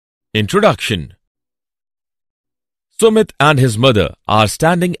Introduction. Sumit and his mother are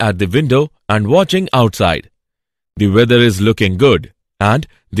standing at the window and watching outside. The weather is looking good and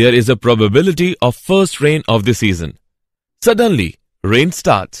there is a probability of first rain of the season. Suddenly, rain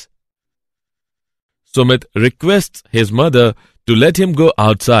starts. Sumit requests his mother to let him go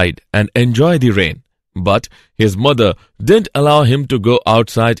outside and enjoy the rain. But his mother didn't allow him to go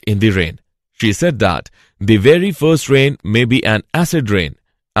outside in the rain. She said that the very first rain may be an acid rain,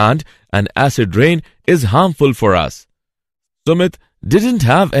 and an acid rain is harmful for us. Sumit didn't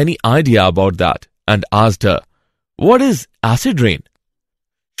have any idea about that and asked her, "What is acid rain?"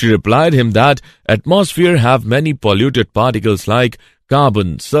 She replied him that atmosphere have many polluted particles like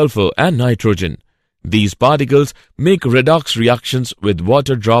carbon, sulfur and nitrogen. These particles make redox reactions with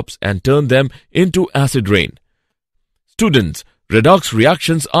water drops and turn them into acid rain. Students, redox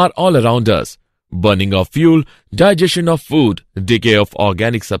reactions are all around us. Burning of fuel, digestion of food, decay of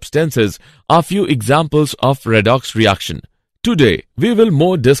organic substances are few examples of redox reaction. Today, we will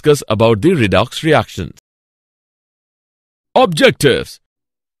more discuss about the redox reactions. Objectives.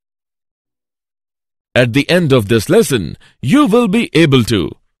 At the end of this lesson, you will be able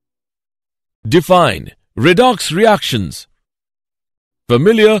to define redox reactions,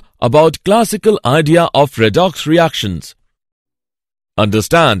 familiar about classical idea of redox reactions,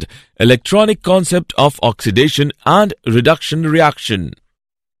 understand electronic concept of oxidation and reduction reaction,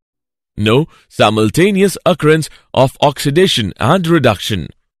 know simultaneous occurrence of oxidation and reduction,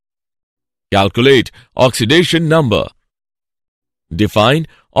 calculate oxidation number, define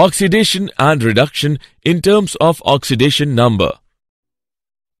oxidation and reduction in terms of oxidation number,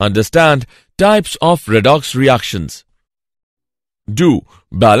 understand types of redox reactions, do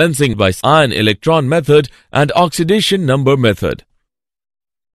balancing by ion electron method and oxidation number method,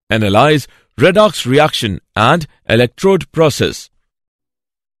 analyze redox reaction and electrode process,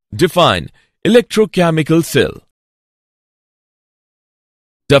 define electrochemical cell.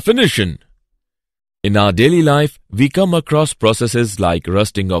 Definition. In our daily life, we come across processes like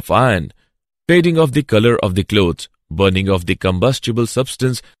rusting of iron, fading of the color of the clothes, burning of the combustible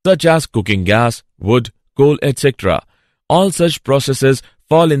substance such as cooking gas, wood, coal, etc. All such processes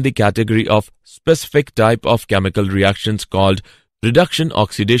fall in the category of specific type of chemical reactions called reduction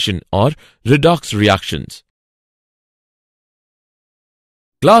oxidation or redox reactions.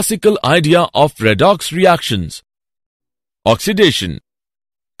 Classical idea of redox reactions. Oxidation.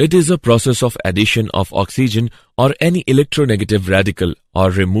 It is a process of addition of oxygen or any electronegative radical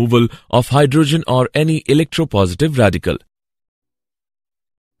or removal of hydrogen or any electropositive radical.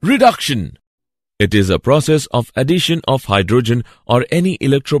 Reduction. It is a process of addition of hydrogen or any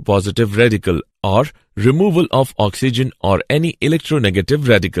electropositive radical or removal of oxygen or any electronegative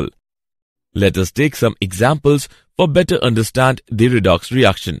radical. Let us take some examples for better understand the redox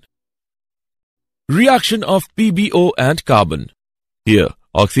reaction. Reaction of PbO and carbon. Here,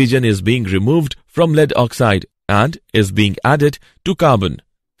 oxygen is being removed from lead oxide and is being added to carbon.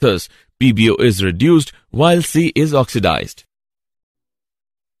 Thus, PbO is reduced while C is oxidized.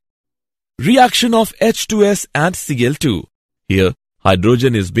 Reaction of H2S and Cl2. Here,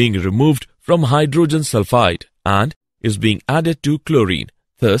 hydrogen is being removed from hydrogen sulfide and is being added to chlorine.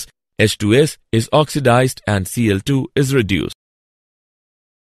 Thus, H2S is oxidized and Cl2 is reduced.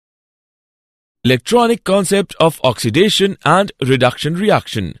 Electronic concept of oxidation and reduction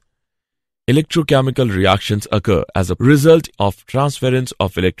reaction. Electrochemical reactions occur as a result of transference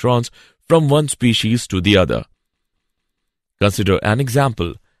of electrons from one species to the other. Consider an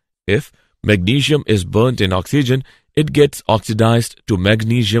example. If magnesium is burnt in oxygen, it gets oxidized to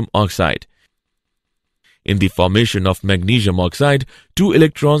magnesium oxide. In the formation of magnesium oxide, 2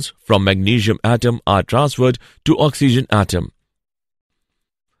 electrons from magnesium atom are transferred to oxygen atom.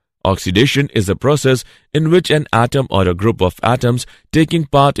 Oxidation is a process in which an atom or a group of atoms taking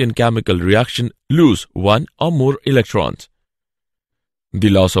part in chemical reaction lose one or more electrons. The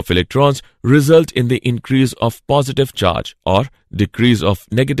loss of electrons result in the increase of positive charge or decrease of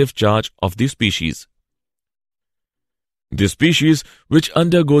negative charge of the species. The species which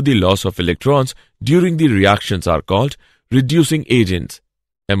undergo the loss of electrons during the reactions are called reducing agents.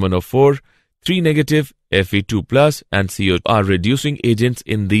 MnO4, 3 negative, Fe2 plus and CO are reducing agents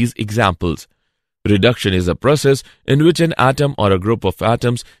in these examples. Reduction is a process in which an atom or a group of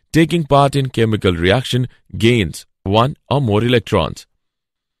atoms taking part in chemical reaction gains one or more electrons.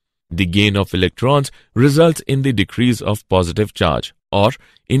 The gain of electrons results in the decrease of positive charge or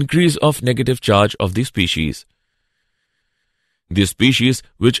increase of negative charge of the species. The species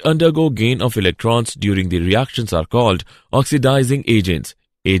which undergo gain of electrons during the reactions are called oxidizing agents,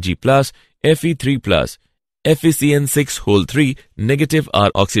 Ag+, Fe3+. FeCN6(3) negative are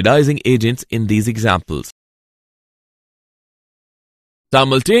oxidizing agents in these examples.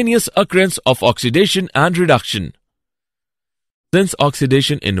 Simultaneous occurrence of oxidation and reduction. Since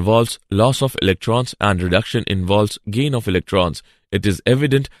oxidation involves loss of electrons and reduction involves gain of electrons, it is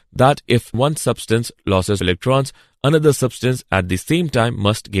evident that if one substance loses electrons, another substance at the same time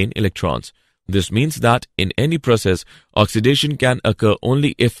must gain electrons. This means that in any process, oxidation can occur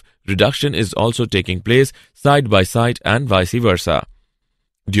only if reduction is also taking place side by side and vice versa.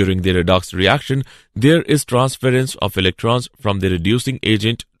 During the redox reaction, there is transference of electrons from the reducing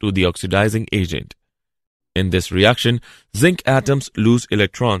agent to the oxidizing agent. In this reaction, zinc atoms lose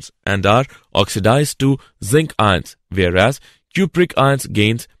electrons and are oxidized to zinc ions, whereas cupric ions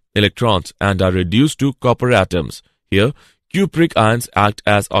gains electrons and are reduced to copper atoms. Here, cupric ions act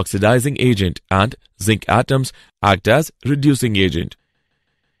as oxidizing agent and zinc atoms act as reducing agent.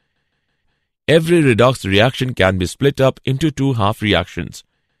 Every redox reaction can be split up into two half reactions.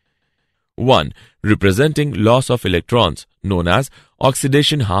 One representing loss of electrons, known as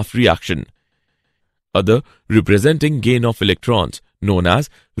oxidation half reaction. Other representing gain of electrons, known as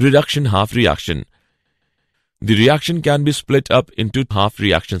reduction half reaction. The reaction can be split up into half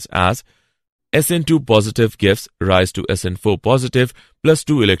reactions as SN2 positive gives rise to SN4 positive plus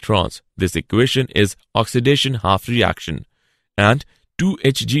 2 electrons. This equation is oxidation half reaction. And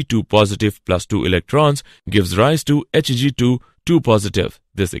 2Hg2 positive plus 2 electrons gives rise to Hg2 2 positive.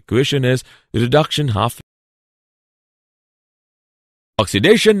 This equation is reduction half.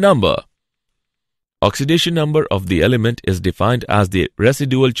 Oxidation number. Oxidation number of the element is defined as the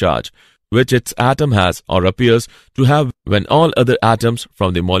residual charge which its atom has or appears to have when all other atoms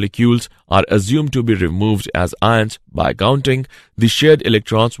from the molecules are assumed to be removed as ions by counting the shared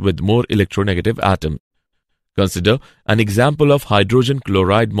electrons with more electronegative atoms. Consider an example of hydrogen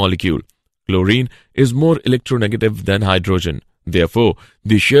chloride molecule. Chlorine is more electronegative than hydrogen. Therefore,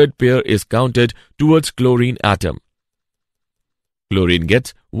 the shared pair is counted towards chlorine atom. Chlorine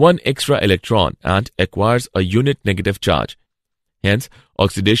gets one extra electron and acquires a unit negative charge. Hence,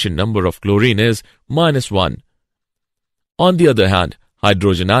 oxidation number of chlorine is -1. On the other hand,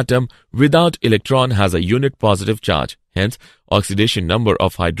 hydrogen atom without electron has a unit positive charge. Hence, oxidation number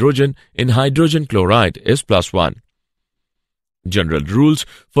of hydrogen in hydrogen chloride is +1. General rules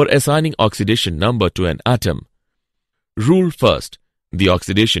for assigning oxidation number to an atom. Rule first. The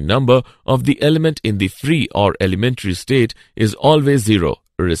oxidation number of the element in the free or elementary state is always 0,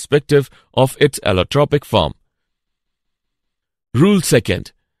 irrespective of its allotropic form. Rule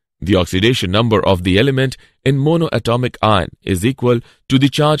second. The oxidation number of the element in monoatomic ion is equal to the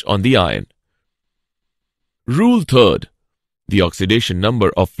charge on the ion. Rule third. The oxidation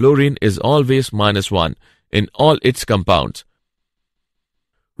number of fluorine is always -1 in all its compounds.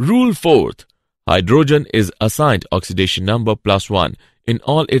 Rule fourth. Hydrogen is assigned oxidation number +1 in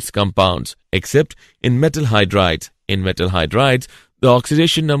all its compounds except in metal hydrides. In metal hydrides, the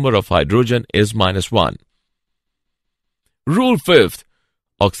oxidation number of hydrogen is -1. Rule fifth.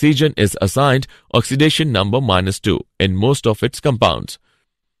 Oxygen is assigned oxidation number -2 in most of its compounds.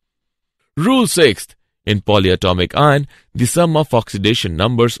 Rule sixth. In polyatomic ion, the sum of oxidation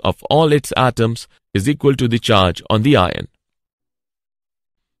numbers of all its atoms is equal to the charge on the ion.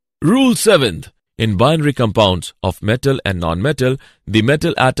 Rule 7th. In binary compounds of metal and non-metal, the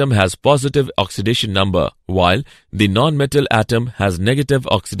metal atom has positive oxidation number, while the non-metal atom has negative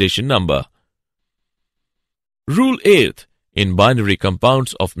oxidation number. Rule 8th. In binary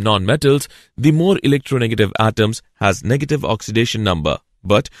compounds of non-metals, the more electronegative atoms has negative oxidation number,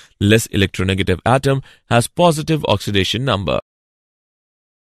 but less electronegative atom has positive oxidation number.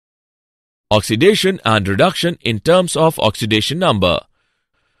 Oxidation and reduction in terms of oxidation number.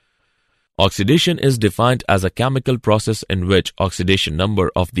 Oxidation is defined as a chemical process in which oxidation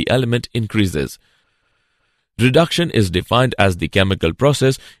number of the element increases. Reduction is defined as the chemical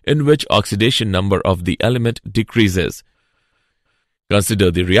process in which oxidation number of the element decreases.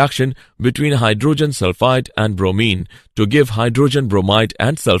 Consider the reaction between hydrogen sulfide and bromine to give hydrogen bromide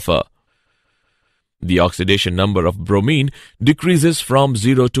and sulfur. The oxidation number of bromine decreases from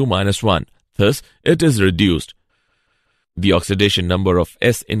 0 to -1, thus it is reduced. The oxidation number of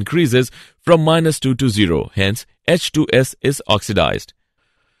S increases from -2 to 0, hence H2S is oxidized.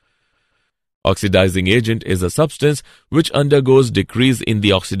 Oxidizing agent is a substance which undergoes decrease in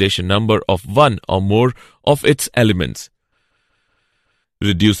the oxidation number of one or more of its elements.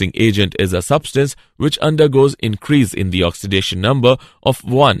 Reducing agent is a substance which undergoes increase in the oxidation number of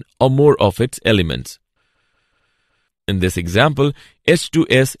one or more of its elements. In this example,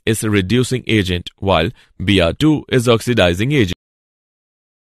 H2S is a reducing agent while Br2 is oxidizing agent.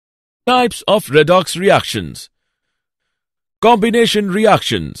 Types of redox reactions. Combination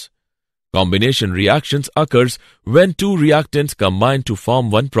reactions. Combination reactions occurs when two reactants combine to form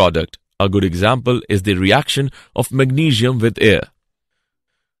one product. A good example is the reaction of magnesium with air.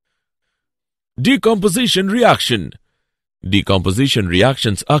 Decomposition reaction. Decomposition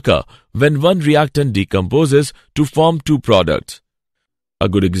reactions occur when one reactant decomposes to form two products. A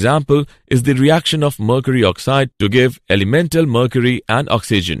good example is the reaction of mercury oxide to give elemental mercury and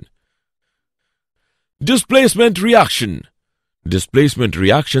oxygen. Displacement reaction. Displacement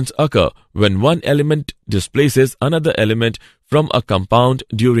reactions occur when one element displaces another element from a compound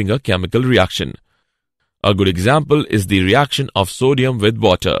during a chemical reaction. A good example is the reaction of sodium with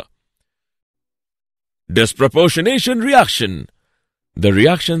water. Disproportionation reaction. The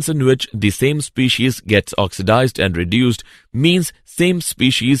reactions in which the same species gets oxidized and reduced means same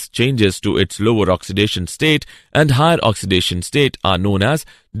species changes to its lower oxidation state and higher oxidation state are known as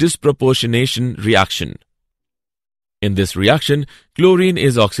disproportionation reaction. In this reaction, chlorine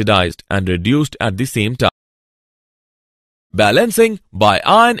is oxidized and reduced at the same time. Balancing by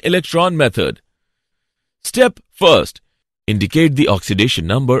ion-electron method. Step first. Indicate the oxidation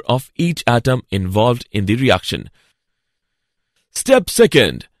number of each atom involved in the reaction. Step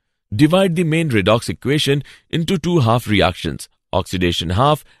second. Divide the main redox equation into two half reactions, oxidation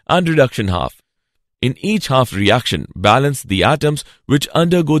half and reduction half. In each half reaction, balance the atoms which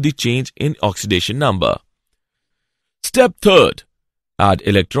undergo the change in oxidation number. Step third. Add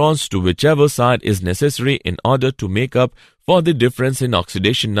electrons to whichever side is necessary in order to make up for the difference in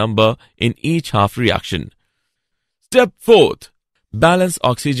oxidation number in each half reaction. Step fourth. Balance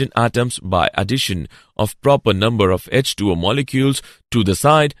oxygen atoms by addition of proper number of H2O molecules to the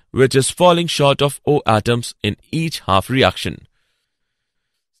side which is falling short of O atoms in each half reaction.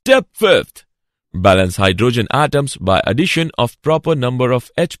 Step fifth. Balance hydrogen atoms by addition of proper number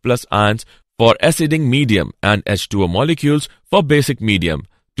of H plus ions for acidic medium and H2O molecules for basic medium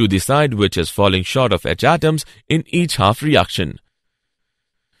to the side which is falling short of H atoms in each half reaction.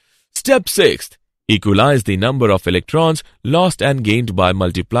 Step sixth. Equalize the number of electrons lost and gained by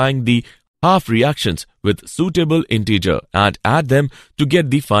multiplying the half reactions with suitable integer and add them to get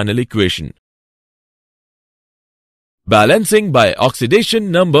the final equation. Balancing by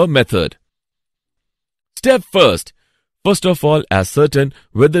oxidation number method. Step first. First of all, ascertain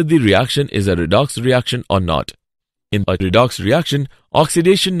whether the reaction is a redox reaction or not. In a redox reaction,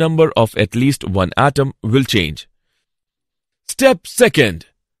 oxidation number of at least one atom will change. Step second.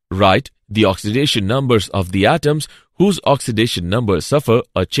 Write the oxidation numbers of the atoms whose oxidation numbers suffer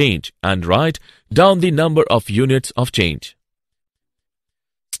a change and write down the number of units of change.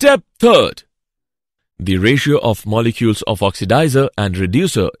 Step third. The ratio of molecules of oxidizer and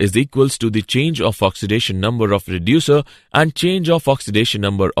reducer is equals to the change of oxidation number of reducer and change of oxidation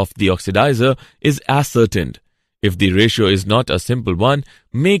number of the oxidizer is ascertained. If the ratio is not a simple one,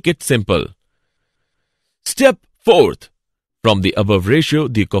 make it simple. Step fourth. From the above ratio,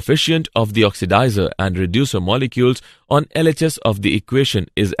 the coefficient of the oxidizer and reducer molecules on LHS of the equation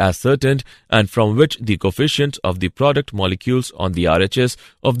is ascertained and from which the coefficient of the product molecules on the RHS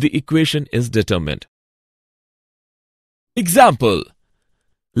of the equation is determined. Example.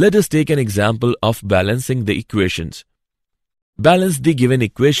 Let us take an example of balancing the equations. Balance the given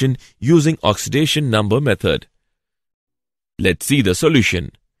equation using oxidation number method. Let's see the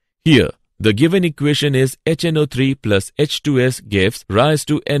solution. Here, the given equation is HNO3 plus H2S gives rise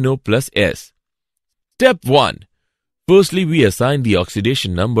to NO plus S. Step 1. Firstly, we assign the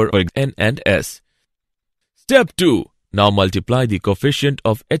oxidation number for N and S. Step 2. Now multiply the coefficient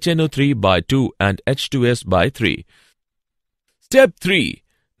of HNO3 by 2 and H2S by 3. Step 3.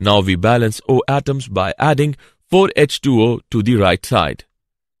 Now we balance O atoms by adding 4H2O to the right side.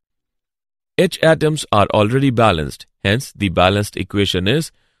 H atoms are already balanced, hence the balanced equation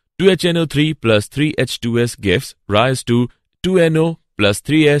is 2HNO3 plus 3H2S gives rise to 2NO plus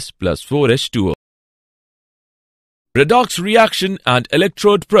 3S plus 4H2O. Redox reaction and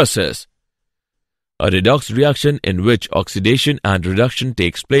electrode process. A redox reaction in which oxidation and reduction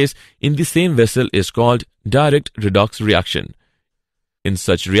takes place in the same vessel is called direct redox reaction. In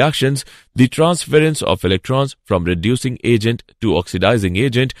such reactions, the transference of electrons from reducing agent to oxidizing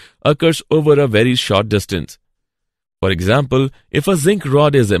agent occurs over a very short distance. For example, if a zinc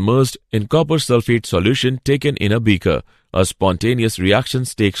rod is immersed in copper sulfate solution taken in a beaker, a spontaneous reaction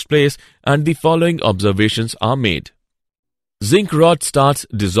takes place and the following observations are made. Zinc rod starts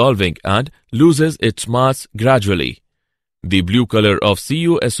dissolving and loses its mass gradually. The blue color of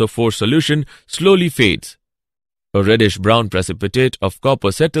CuSO4 solution slowly fades. A reddish-brown precipitate of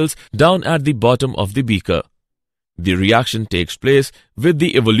copper settles down at the bottom of the beaker. The reaction takes place with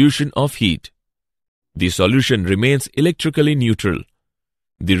the evolution of heat. The solution remains electrically neutral.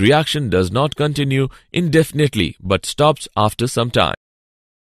 The reaction does not continue indefinitely but stops after some time.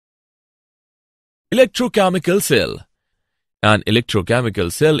 Electrochemical cell. An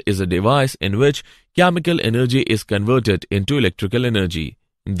electrochemical cell is a device in which chemical energy is converted into electrical energy.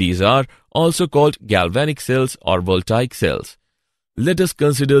 These are also called galvanic cells or voltaic cells. Let us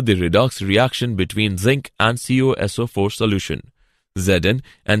consider the redox reaction between zinc and CuSO4 solution. Zn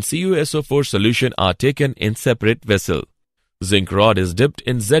and CuSO4 solution are taken in separate vessel. Zinc rod is dipped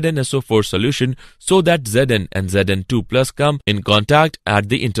in ZnSO4 solution so that Zn and Zn2+ come in contact at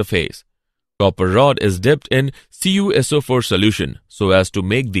the interface. Copper rod is dipped in CuSO4 solution so as to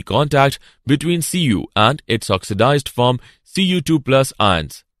make the contact between Cu and its oxidized form Cu2+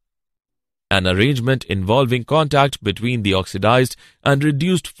 ions. An arrangement involving contact between the oxidized and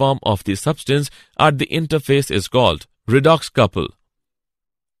reduced form of the substance at the interface is called redox couple.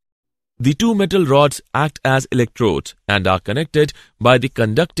 The two metal rods act as electrodes and are connected by the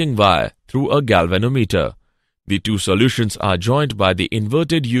conducting wire through a galvanometer. The two solutions are joined by the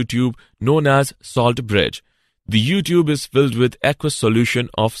inverted U-tube known as salt bridge. The U-tube is filled with aqueous solution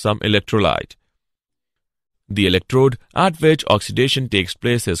of some electrolyte. The electrode at which oxidation takes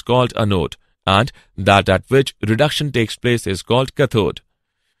place is called anode, and that at which reduction takes place is called cathode.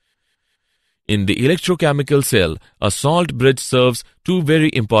 In the electrochemical cell, a salt bridge serves two very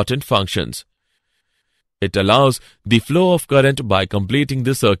important functions. It allows the flow of current by completing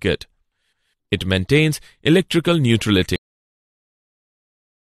the circuit. It maintains electrical neutrality.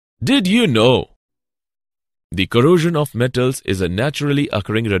 Did you know? The corrosion of metals is a naturally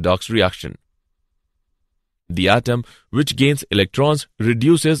occurring redox reaction. The atom which gains electrons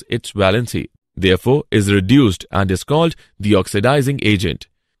reduces its valency, therefore is reduced and is called the oxidizing agent.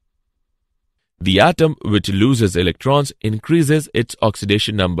 The atom which loses electrons increases its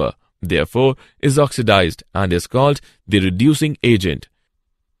oxidation number, therefore is oxidized and is called the reducing agent.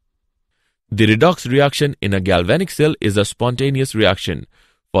 The redox reaction in a galvanic cell is a spontaneous reaction.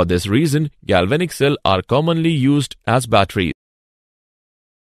 For this reason, galvanic cells are commonly used as batteries.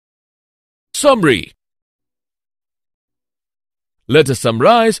 Summary. Let us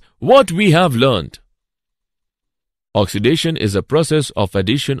summarize what we have learned. Oxidation is a process of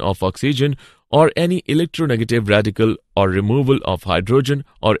addition of oxygen or any electronegative radical or removal of hydrogen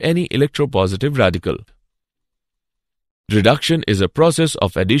or any electropositive radical. Reduction is a process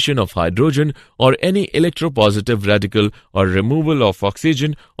of addition of hydrogen or any electropositive radical or removal of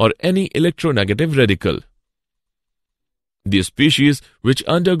oxygen or any electronegative radical. The species which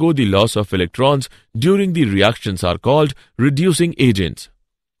undergo the loss of electrons during the reactions are called reducing agents.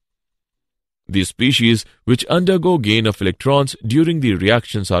 The species which undergo gain of electrons during the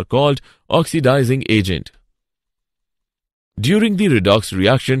reactions are called oxidizing agent. During the redox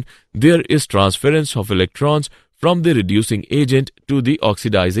reaction, there is transference of electrons from the reducing agent to the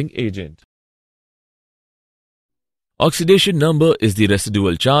oxidizing agent. Oxidation number is the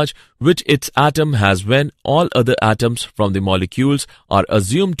residual charge which its atom has when all other atoms from the molecules are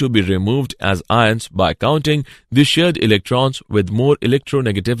assumed to be removed as ions by counting the shared electrons with more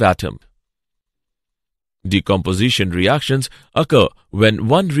electronegative atom. Decomposition reactions occur when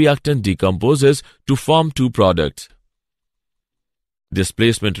one reactant decomposes to form two products.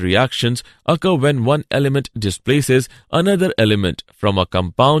 Displacement reactions occur when one element displaces another element from a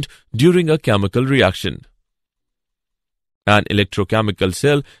compound during a chemical reaction. An electrochemical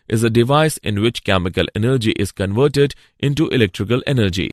cell is a device in which chemical energy is converted into electrical energy.